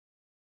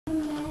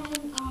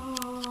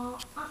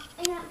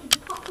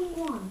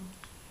one.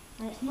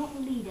 And it's not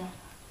the leader.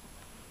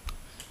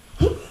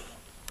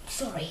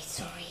 Sorry.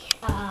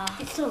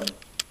 It's Tom.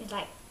 It's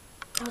like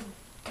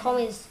Tom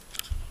is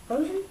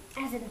Frozen?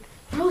 as in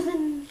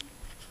frozen.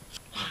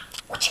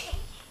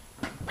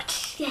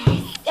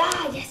 Yes.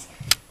 Yes.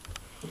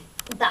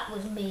 That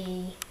was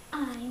me.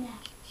 I know.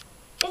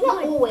 It's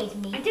not always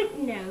me. I don't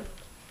know.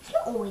 It's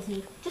not always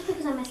me. Just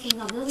because I mess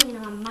things up doesn't mean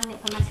I'm a magnet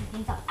for messing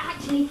things up.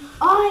 Actually,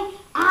 I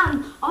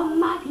am a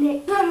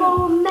magnet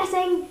for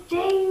messing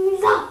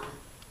things up.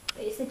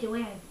 But you said you're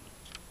wearing.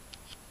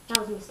 That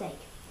was a mistake.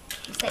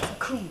 Mistakes are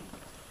cool.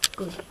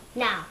 Good.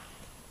 Now,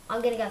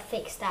 I'm gonna go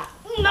fix that.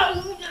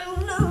 No.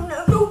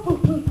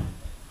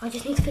 I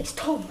just need to fix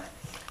Tom.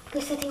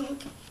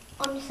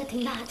 I'm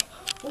setting that.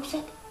 We'll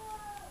set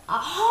a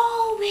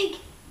whole big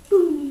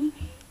boomy,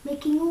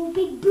 making all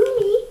big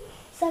boomy.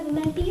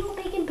 Cybermen be all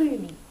big and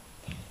boomy.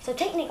 So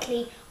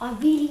technically, I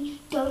really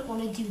don't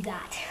want to do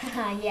that.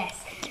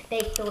 Yes,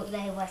 they thought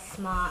they were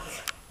smart.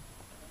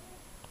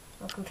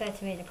 Well, compared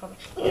to me, they probably.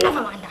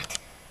 Never mind that.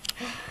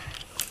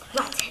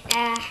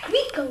 Right.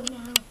 We go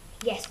now.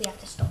 Yes, we have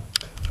to stop.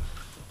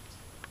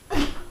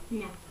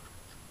 No.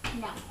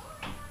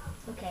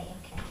 Okay.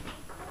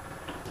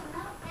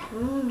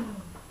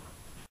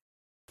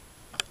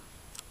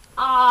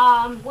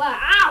 Well,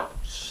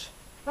 ouch!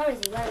 Where is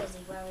he? Where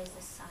is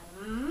this side?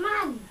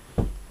 Man!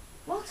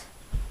 What?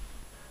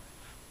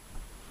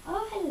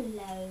 Oh,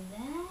 hello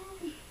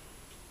there.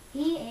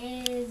 He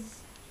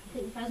is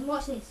completely frozen.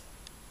 Watch this.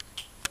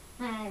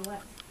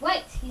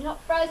 Wait, he's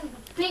not frozen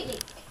completely.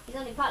 He's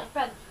only partly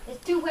frozen. There's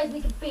two ways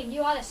we can beat him.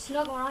 You either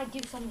snuggle or I do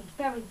something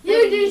very,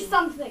 very You do mean.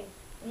 something!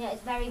 Yeah,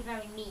 it's very,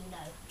 very mean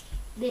though.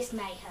 This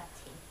may hurt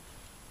him.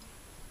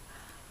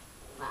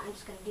 Right, I'm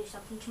just going to do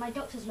something to my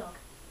doctor's log.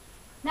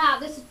 Now,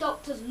 this is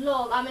doctor's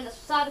log. I'm in a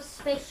cyber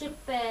spaceship.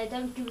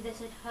 Don't do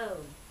this at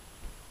home.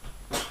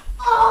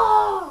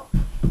 Oh!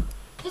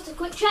 Just a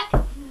quick check.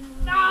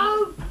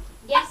 No!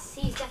 Yes,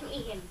 he's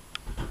definitely him.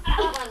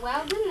 That went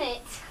well, didn't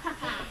it?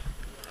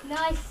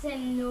 Nice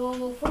and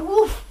normal for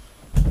Wolf.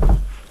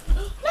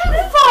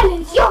 No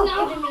violence! You're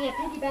now giving me a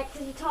piggyback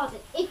to the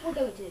target. If we're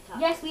going to the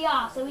target. Yes, we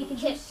are, so we can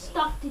get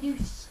stuff to do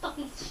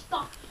stuffy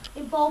stuff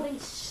involving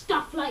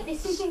stuff like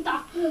this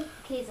stuff.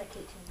 Here's a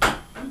clue to me.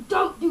 And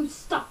don't do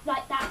stuff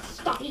like that,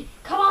 stuffy.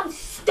 Come on,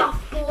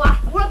 stuff boy.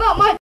 What about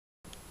my...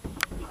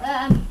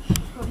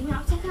 Probably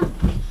not to come.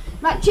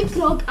 Right, Chip's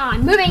log,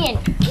 I'm moving in.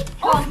 Get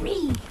off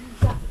me.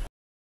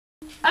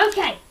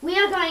 Okay, we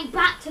are going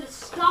back to the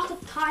start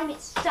of time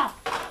itself.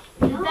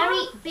 With a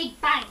very big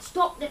bang.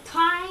 Stop the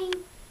time.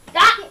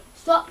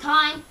 Stop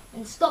time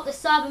and stop the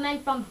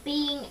Cybermen from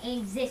being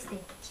existing.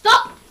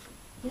 Stop!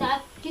 No,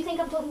 do you think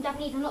I'm talking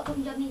Japanese? I'm not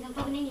talking Japanese, I'm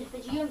talking English,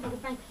 but you're talking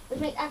French, which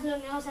makes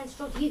absolutely no sense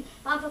to you.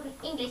 I'm talking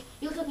English,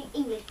 you're talking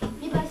English.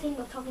 You guys think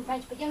we're talking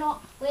French, but you're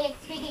not. We're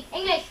speaking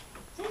English.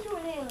 Since you're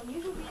an alien,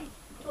 you should be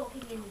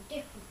talking in a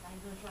different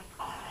language,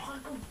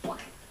 like,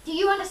 do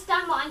you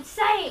understand what I'm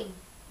saying?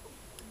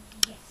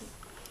 Yes.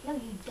 No,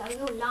 you don't,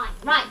 you're lying.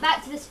 Right,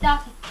 back to the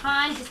start of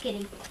time, just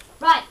kidding.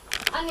 Right,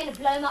 I'm going to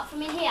blow him up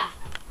from in here.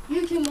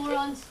 You two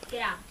morons,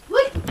 get out.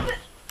 Wait!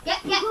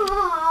 Get!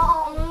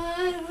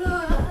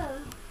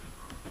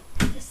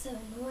 That's so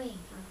annoying.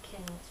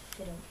 Okay, let's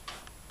fiddle.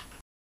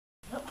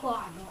 Look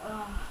what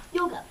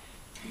you'll go.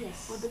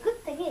 Yes. Well, the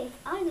good thing is,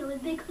 I know a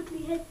big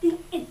ugly head thing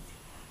is.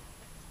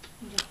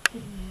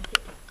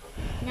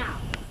 Now,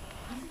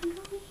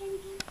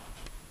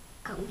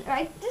 Come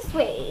right this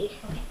way.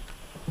 okay.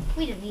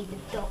 We don't need the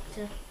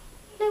doctor.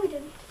 No, we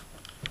don't.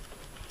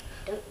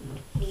 Don't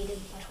need him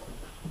at all.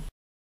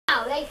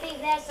 Now, they think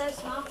they're so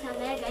smart and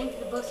they're going to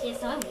the bus.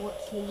 Yes, I'm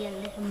watching you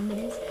little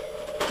minutes.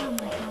 Oh my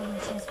god, my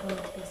chest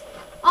wants this.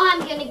 I'm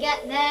gonna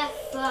get there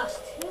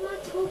first. Who am I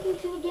talking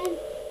to again?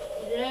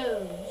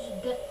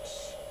 Those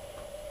ducks.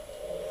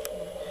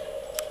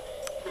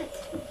 Right.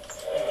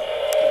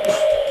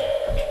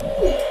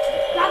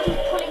 Gravity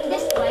pulling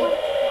this way.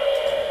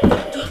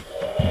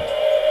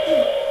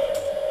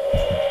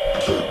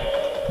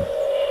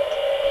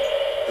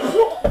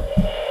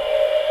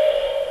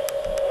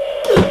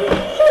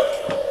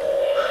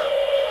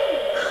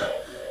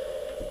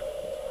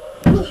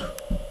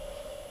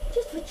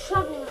 Just for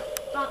travelling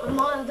about a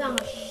mile down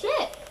a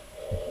ship.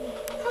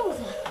 That was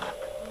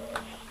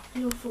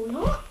an awful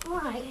lot.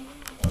 Right.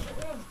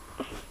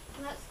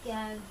 Let's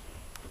go.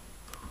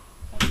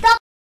 Stop!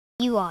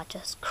 You are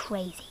just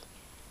crazy.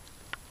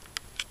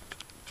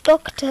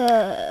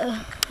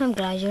 Doctor, I'm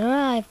glad you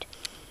arrived.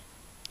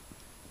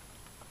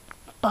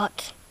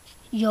 But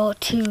you're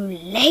too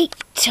late,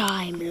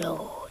 Time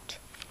Lord.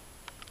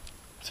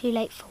 Too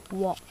late for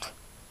what?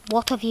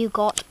 What have you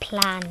got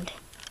planned?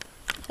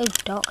 Oh,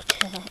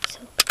 Doctor, it's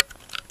all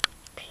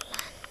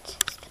planned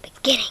since the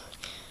beginning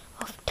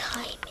of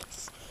time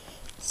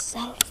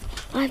itself.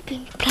 I've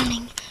been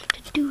planning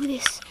to do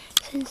this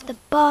since the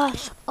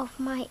birth of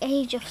my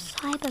age of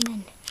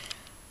Cybermen.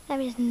 There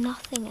is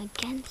nothing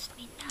against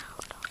me now,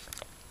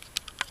 Doctor.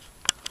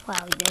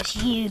 Well, there's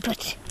you,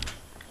 but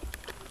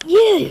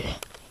you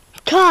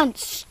can't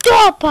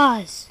stop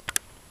us!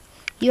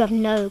 You have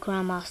no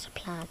Grandmaster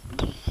plan.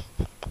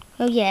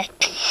 Oh yeah.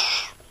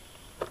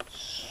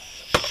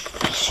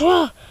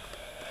 Sure.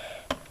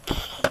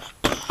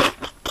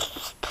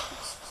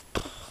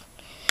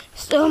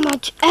 So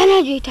much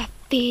energy to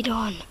feed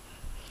on.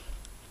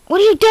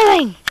 What are you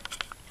doing?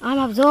 I'm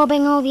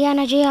absorbing all the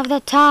energy of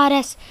the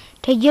TARDIS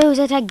to use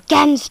it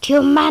against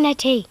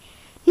humanity.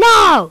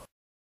 No!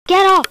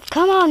 Get off!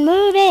 Come on,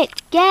 move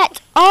it!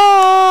 Get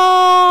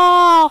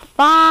off!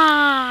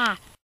 Ah!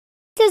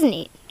 This isn't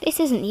it. This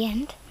isn't the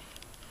end.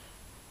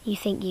 You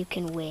think you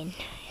can win.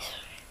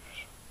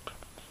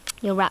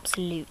 You're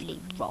absolutely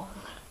wrong.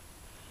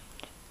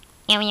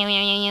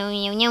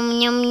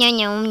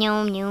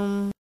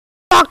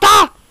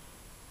 Doctor!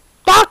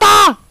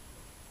 Doctor!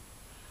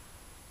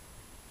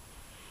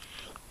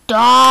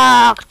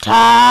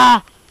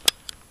 Doctor!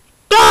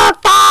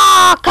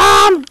 Doctor!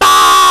 Come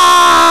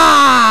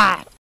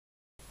back!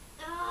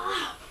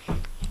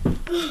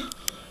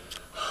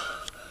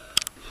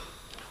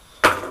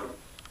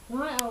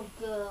 Right, old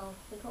girl.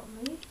 We got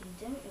moving,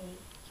 don't we?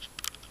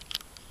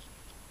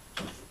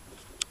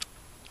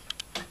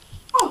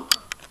 Oh!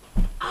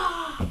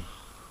 Ah!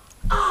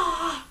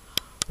 Ah!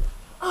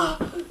 Ah!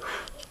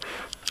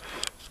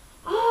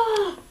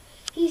 Ah!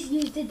 He's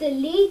used the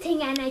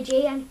deleting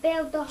energy and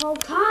filled the whole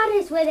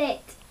TARDIS with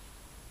it.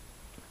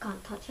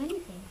 Can't touch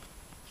anything.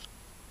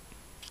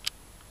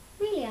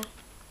 Really?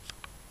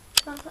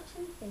 Can't touch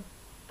anything.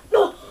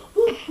 No!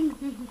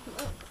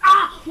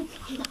 Ah!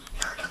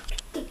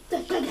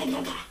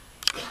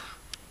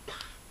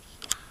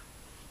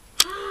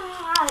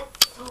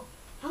 So,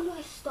 how do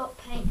I stop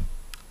pain?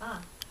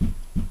 Ah.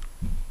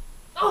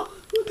 Oh,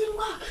 it didn't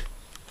work.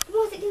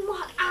 It didn't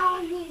work. Ow,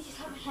 I really just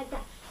hurt my head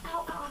there.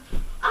 Ow, ow,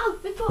 ow,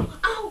 before.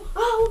 Ow,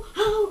 ow,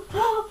 ow,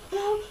 ow,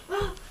 ow,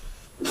 ow.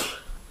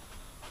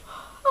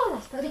 Oh,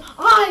 that's better.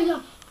 Oh,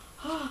 yeah.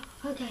 Oh,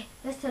 okay,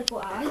 let's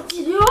teleport out.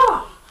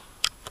 Yeah.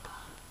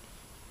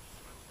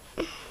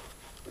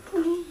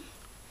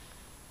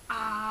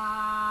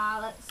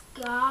 Let's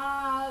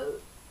go.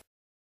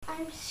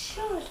 I'm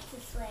sure it's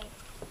this way.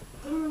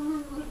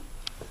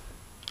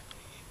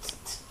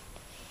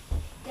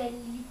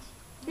 Delete.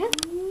 Yep.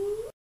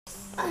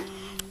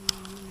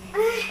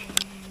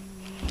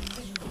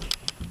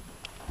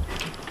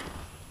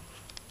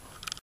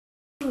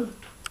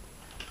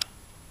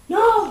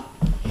 No!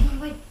 What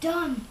have I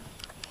done?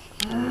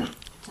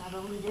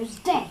 Cyber Leader's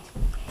dead.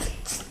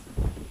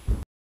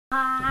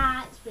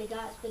 It's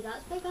bigger, it's bigger,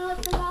 it's bigger,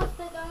 it's bigger, it's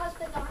bigger, it's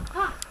bigger.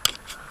 Ah.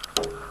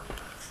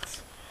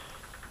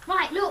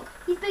 Right, look,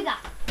 he's bigger.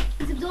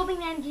 He's absorbing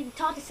the energy the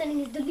TARDIS sending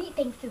his delete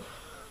thing through.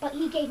 But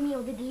he gave me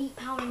all the delete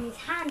power in his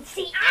hand.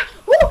 See? Ah!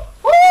 Ooh!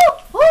 Ooh!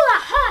 Ooh,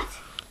 that hurt!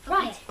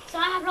 Right, so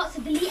I have lots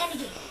of delete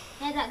energy.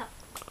 There's that.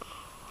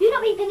 You're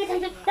not being paying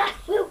attention. That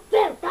will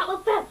fail. That will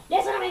fail.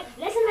 Listen to me.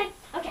 Listen to me.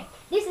 Okay,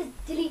 this is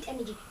delete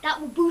energy. That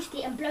will boost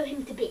it and blow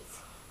him to bits.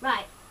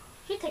 Right.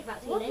 Should take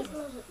about 2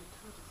 lasers.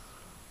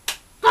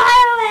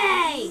 Fire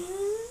away!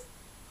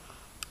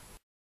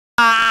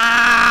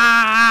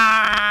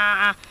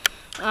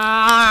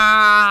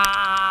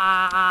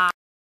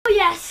 Oh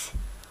yes!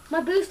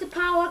 My booster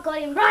power got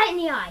him right in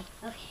the eye.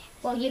 Okay.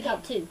 Well, you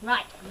got 2.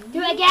 Right.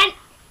 Do it again.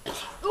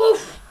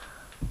 Oof!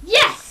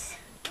 Yes!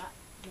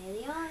 Near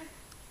the eye.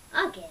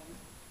 Again.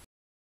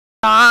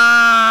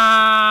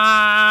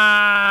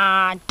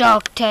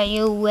 Doctor,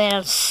 you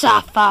will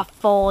suffer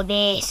for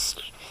this.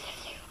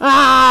 Right,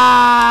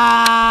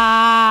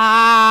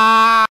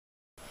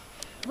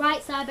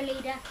 Cyber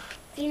Leader.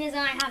 Seeing as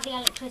I have the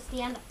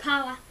electricity and the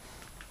power,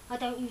 I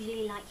don't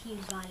usually like to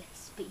use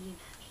violence, but you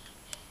know me.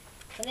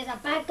 When there's a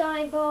bad guy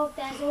involved,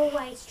 there's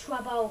always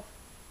trouble.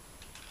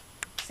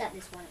 Except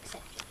this one,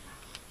 except.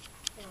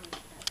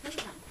 That's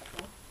never happened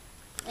before.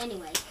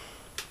 Anyway.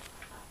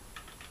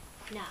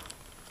 Now.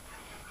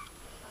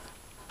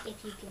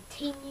 If you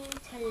continue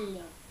to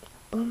live,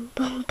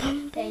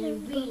 then you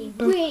really,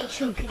 really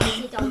should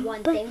consider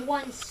one thing,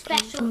 one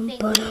special thing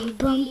that you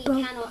really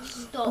cannot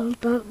stop.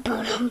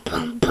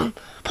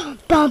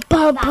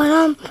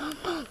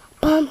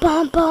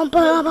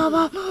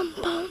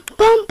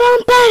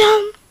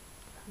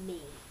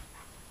 Me.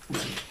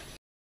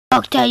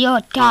 Doctor,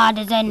 your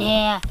TARDIS in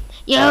here.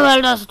 You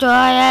will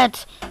destroy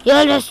it.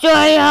 You'll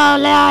destroy your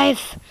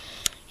life.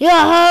 Your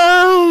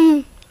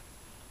home.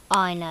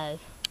 I know.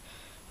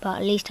 But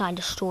at least I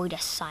destroyed a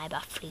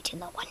cyber fleet in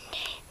the one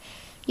day.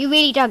 You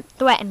really don't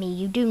threaten me,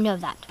 you do know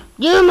that.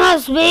 You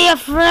must be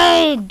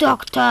afraid,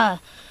 Doctor.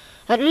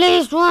 At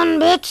least one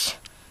bit.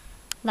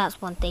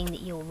 That's one thing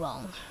that you're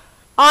wrong.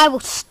 I will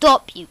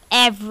stop you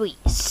every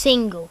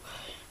single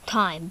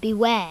time.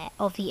 Beware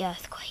of the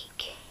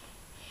earthquake.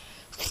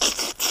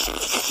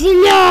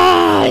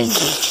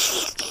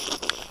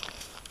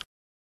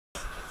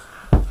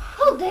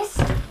 Hold this.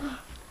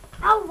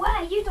 Oh,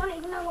 where? You don't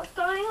even know what's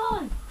going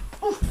on.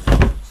 Oof.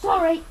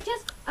 Sorry,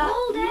 just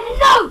hold it.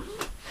 No!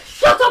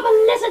 Shut up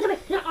and listen to me.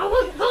 No, I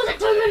won't hold it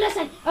till you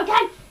listen,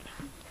 okay?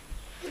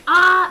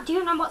 Do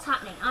you know what's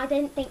happening? I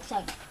didn't think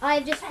so.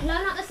 I've just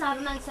blown out the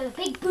Cyberman, so the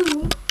big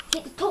boom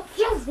hit the top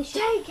fuse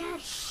Take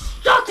it.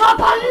 Shut up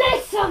and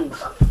listen!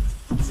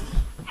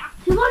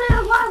 You want to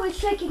know why we're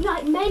shaking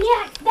like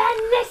maniacs? Then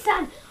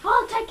listen!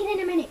 I'll take it in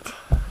a minute.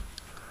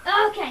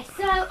 Okay,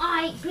 so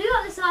I blew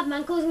up the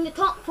Cyberman, causing the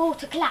top floor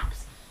to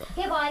collapse,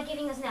 hereby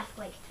giving us an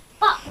earthquake.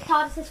 But the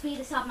TARDIS has freed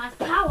the Cyberman's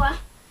power,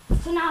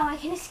 so now I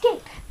can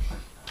escape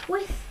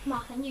with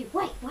Martha New.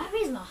 Wait, where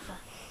is Martha?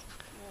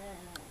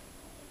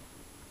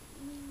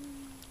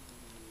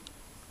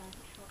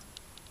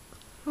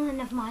 Oh,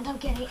 never mind, I'll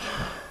get it.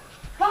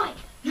 Right,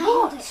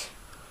 what?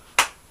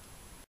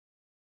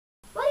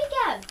 Where'd he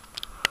go?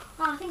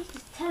 Oh, I think he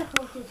just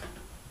teleported.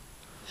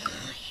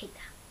 I hate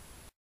that.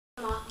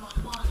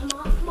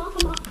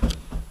 Martha.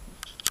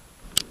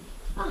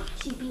 Ah,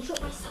 she's been shot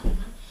by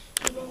Cyberman.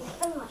 She's in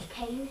so much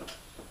pain,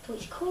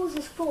 which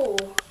causes fall.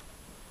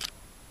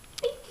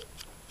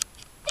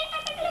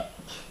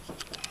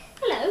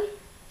 Hello.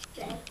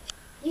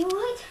 You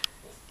alright?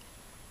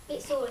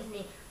 It's sore, isn't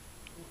it?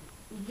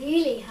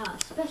 Really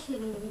hurts, especially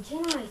when you're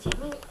regenerating.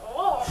 I mean,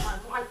 oh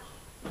my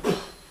God.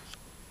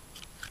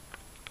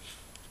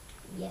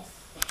 Yes,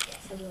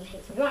 I will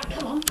hit you. Right,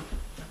 come on.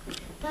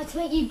 Now to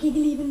make you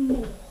giggle even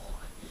more.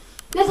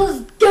 Let us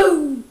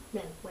go!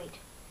 No, wait.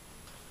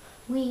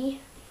 We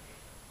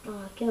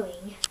are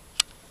going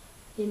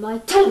in my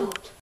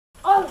teleport.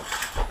 Oh!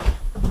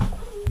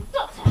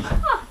 Doctor!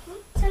 Ah,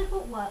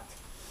 teleport worked.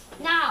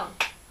 Now,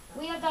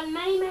 we have done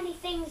many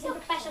things in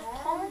Professor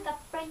Tom the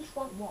French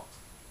want what?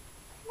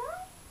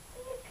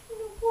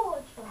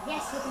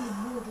 Yes, look in the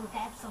wardrobe.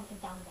 There's something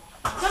down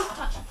there. Don't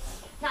touch it.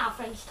 Now,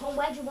 French Tom,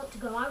 where do you want to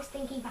go? I was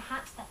thinking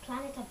perhaps the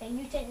planet of the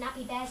mutant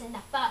nappy bears in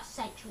the 1st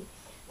century.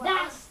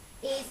 That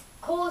is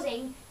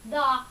causing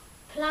the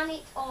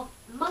planet of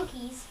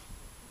monkeys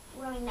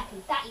wearing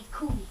nappies. That is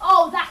cool.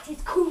 Oh, that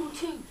is cool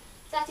too.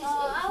 That is.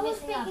 I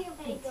was missing thinking a of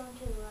bit. going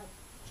to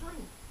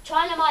China.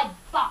 China, my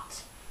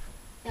butt.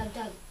 No,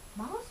 don't.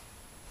 Mars?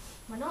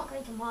 We're not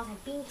going to Mars.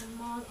 I've been to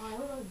Mars. I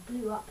almost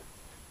blew up.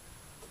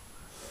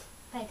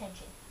 Pay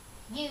attention.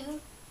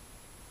 You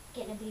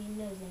getting a bleeding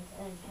nose later.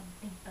 You have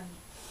a big bunny.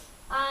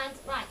 And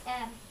right,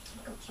 I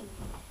got you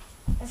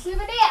a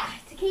souvenir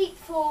to keep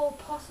for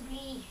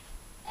possibly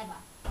ever.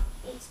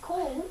 It's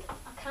called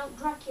a Count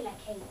Dracula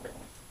cape.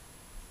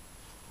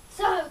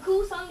 So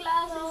cool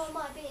sunglasses. So am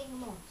I being a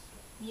monster?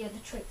 You're the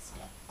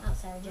trickster. Oh,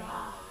 Sarah Jane.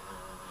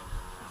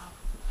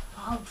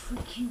 I'll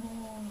trick you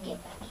all.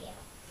 Get back here.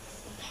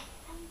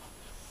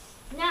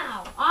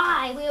 Now,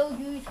 I will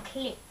use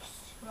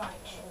clips.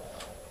 Right.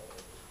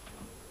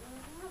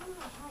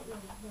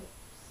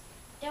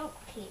 Don't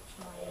clip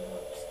my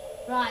lips.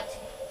 Right.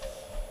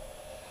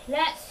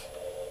 Let's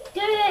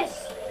do this.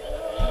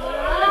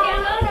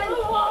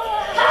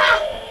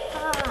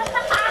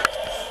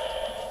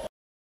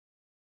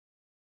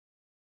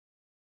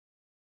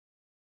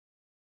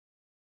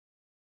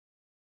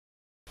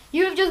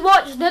 You have just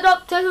watched the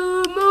Doctor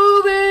Who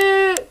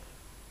movie.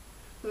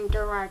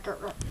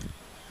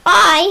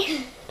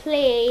 I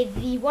play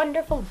the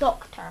wonderful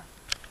Doctor.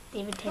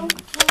 David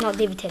Tennant. Not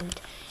David Tennant.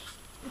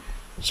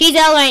 She's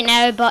ill right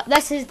now, but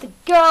this is the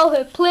girl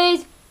who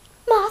plays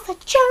Martha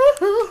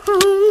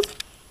Jones.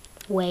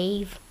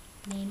 Wave.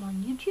 Name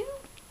on YouTube.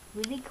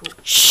 Really cool.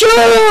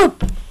 Shut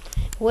up!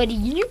 What do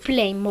you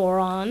play,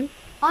 moron?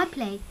 I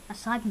play a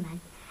Cyberman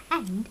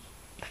and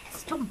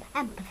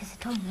Professor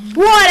Tom.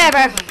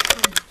 Whatever.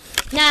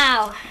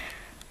 Now,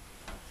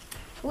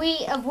 we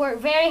have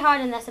worked very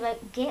hard on this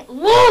about get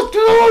lost.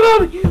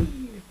 Now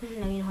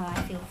you know how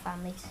I feel,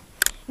 families.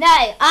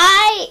 Now,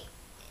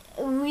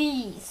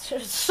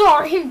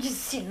 sorry, I'm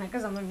just sitting there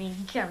because I'm a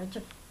main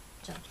character.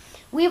 So,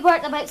 we've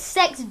worked about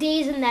 6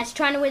 days on this,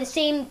 trying to wear the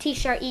same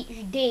t-shirt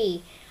each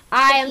day.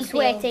 I am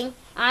sweating.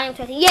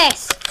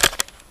 Yes.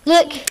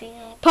 Look,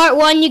 part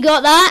 1 you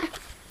got that.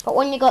 Part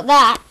 1 you got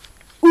that.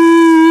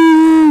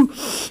 Ooh.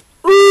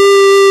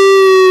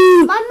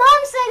 Ooh. My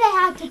mom said I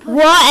had to put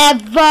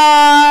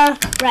Whatever.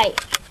 Right.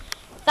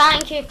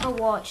 Thank you for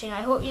watching.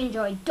 I hope you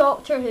enjoyed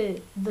Doctor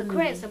Who. The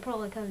credits will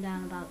probably come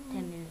down about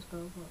 10 minutes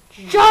ago.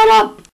 Shut up!